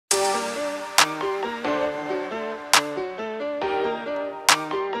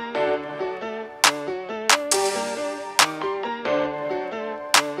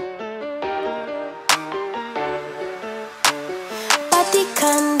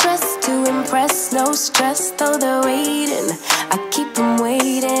dressed to impress, no stress, though they're waiting. I keep them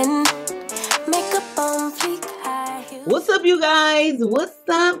waiting. Makeup on fleek, high heels. What's up, you guys? What's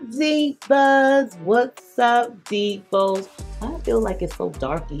up, divas? What's up, divos? I feel like it's so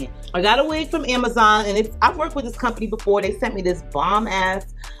dark in here. I got a wig from Amazon, and I've worked with this company before. They sent me this bomb-ass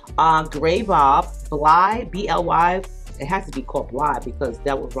gray bob, BLY, B-L-Y. It has to be called BLY because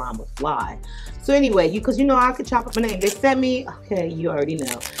that would rhyme with fly. So anyway, because you know I could chop up a name. They sent me, okay, you already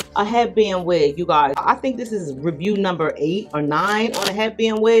know, a headband wig, you guys. I think this is review number 8 or 9 on a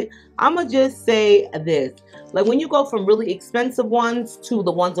headband wig. I'ma just say this. Like, when you go from really expensive ones to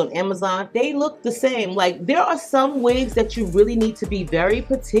the ones on Amazon, they look the same. Like, there are some wigs that you really need to be very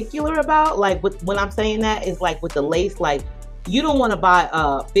particular about. Like, when I'm saying that, is like with the lace. Like, you don't want to buy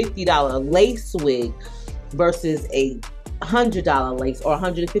a $50 lace wig versus a $100 lace or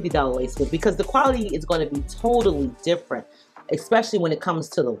 $150 lace wig, because the quality is going to be totally different, especially when it comes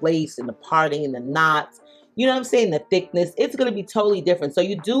to the lace and the parting and the knots. You know what I'm saying? The thickness, it's going to be totally different. So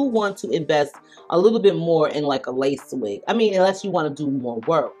you do want to invest a little bit more in like a lace wig. I mean, unless you want to do more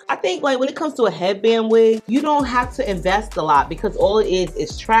work. I think like when it comes to a headband wig, you don't have to invest a lot because all it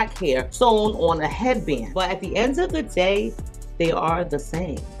is track hair sewn on a headband. But at the end of the day, they are the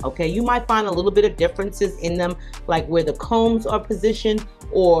same, okay? You might find a little bit of differences in them, like where the combs are positioned,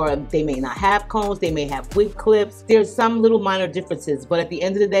 or they may not have combs, they may have wig clips. There's some little minor differences, but at the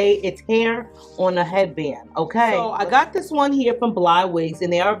end of the day, it's hair on a headband, okay? So I got this one here from BLY Wigs,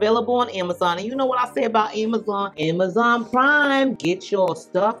 and they are available on Amazon. And you know what I say about Amazon? Amazon Prime, get your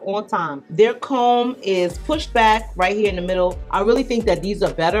stuff on time. Their comb is pushed back right here in the middle. I really think that these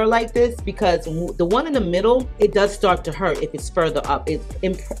are better like this because the one in the middle, it does start to hurt if it's further up. It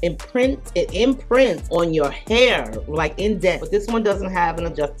imprints on your hair, like indent. But this one doesn't have an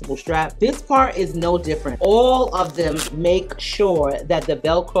adjustable strap. This part is no different. All of them make sure that the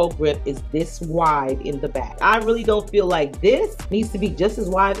Velcro grip is this wide in the back. I really don't feel like this needs to be just as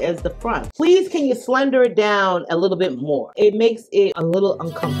wide as the front. Please, can you slender it down a little bit more? It makes it a little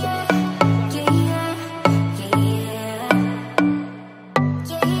uncomfortable.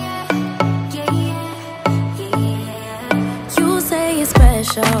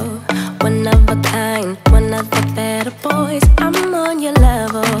 One of a kind, one of the better boys. I'm on your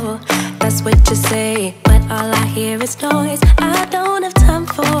level, that's what you say, but all I hear is noise. I don't have time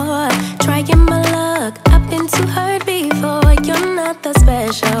for trying my luck. I've been too hurt before. You're not that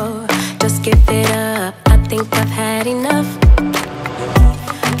special, just give it up. I think I've had enough.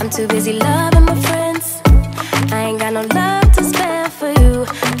 I'm too busy loving my friends. I ain't got no love to spare for you.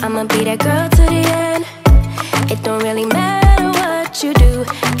 I'ma be that girl to the end. It don't really matter what you do.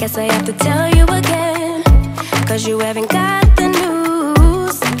 Guess I have to tell you again, cause you haven't got the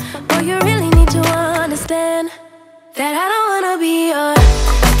news. Boy, you really need to understand that I don't wanna be your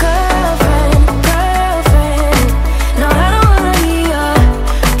girlfriend, girlfriend. No, I don't wanna be your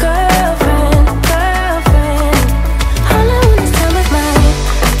girlfriend, girlfriend. All I want is time with my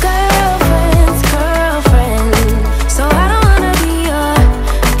girlfriend's girlfriend. So I don't wanna be your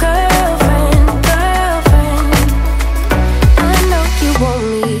girlfriend, girlfriend. I know you want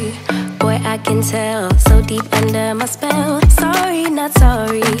me, boy, I can tell. So deep under my spell. Sorry, not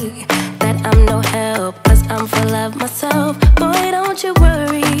sorry that I'm no help, cause I'm full of myself. Boy, don't you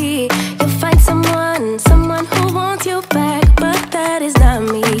worry, you'll find someone who wants you back, but that is not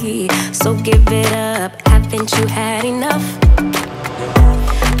me. So give it up, haven't you had enough?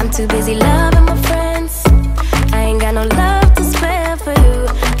 I'm too busy loving my friends. I ain't got no love to spare for you.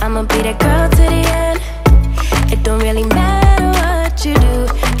 I'ma be that girl to the end. It don't really matter what you do.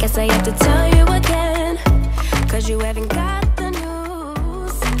 Guess I have to tell you again, cause you haven't got the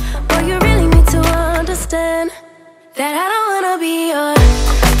news. Boy, you really need to understand that I don't wanna be your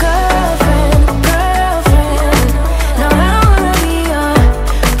girlfriend, girlfriend. No, I don't wanna be your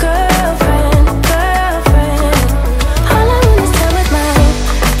girlfriend, girlfriend. All I want is time with my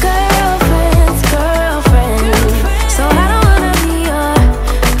girlfriend's girlfriend. So I don't wanna be your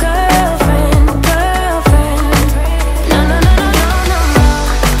girlfriend.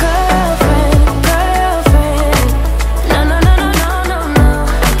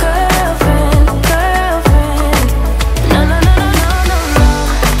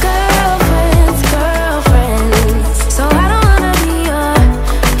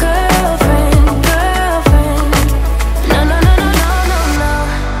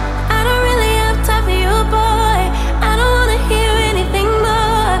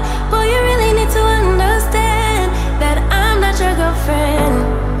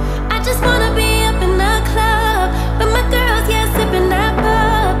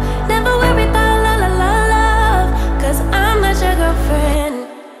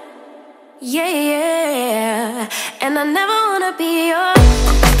 Yeah, yeah. And I never wanna be your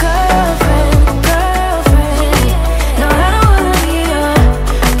girlfriend, girlfriend. No, I don't wanna be your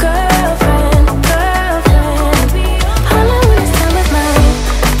girlfriend, girlfriend. All I wanna spend with my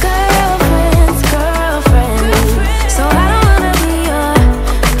girlfriend's girlfriend. So I don't wanna be your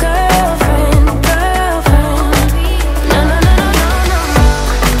girlfriend, girlfriend. No, no, no, no, no, no, no.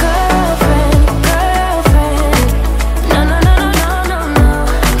 Girlfriend, girlfriend. No, no, no, no, no, no, no.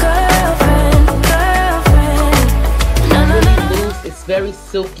 Girlfriend, girlfriend. No, no, no, no, no. Loose. It's very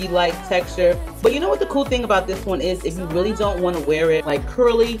silky like texture. But you know what the cool thing about this one is, if you really don't want to wear it like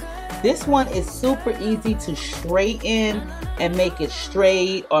curly, this one is super easy to straighten and make it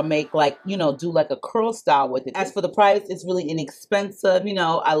straight, or make like, you know, do like a curl style with it. As for the price, it's really inexpensive. You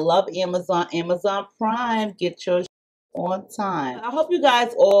know, I love Amazon. Amazon Prime, get yours on time. I hope you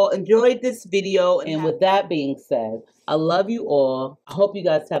guys all enjoyed this video, and with that being said, I love you all. I hope you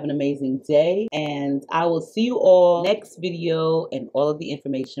guys have an amazing day, and I will see you all next video, and all of the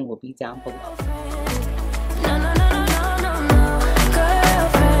information will be down below.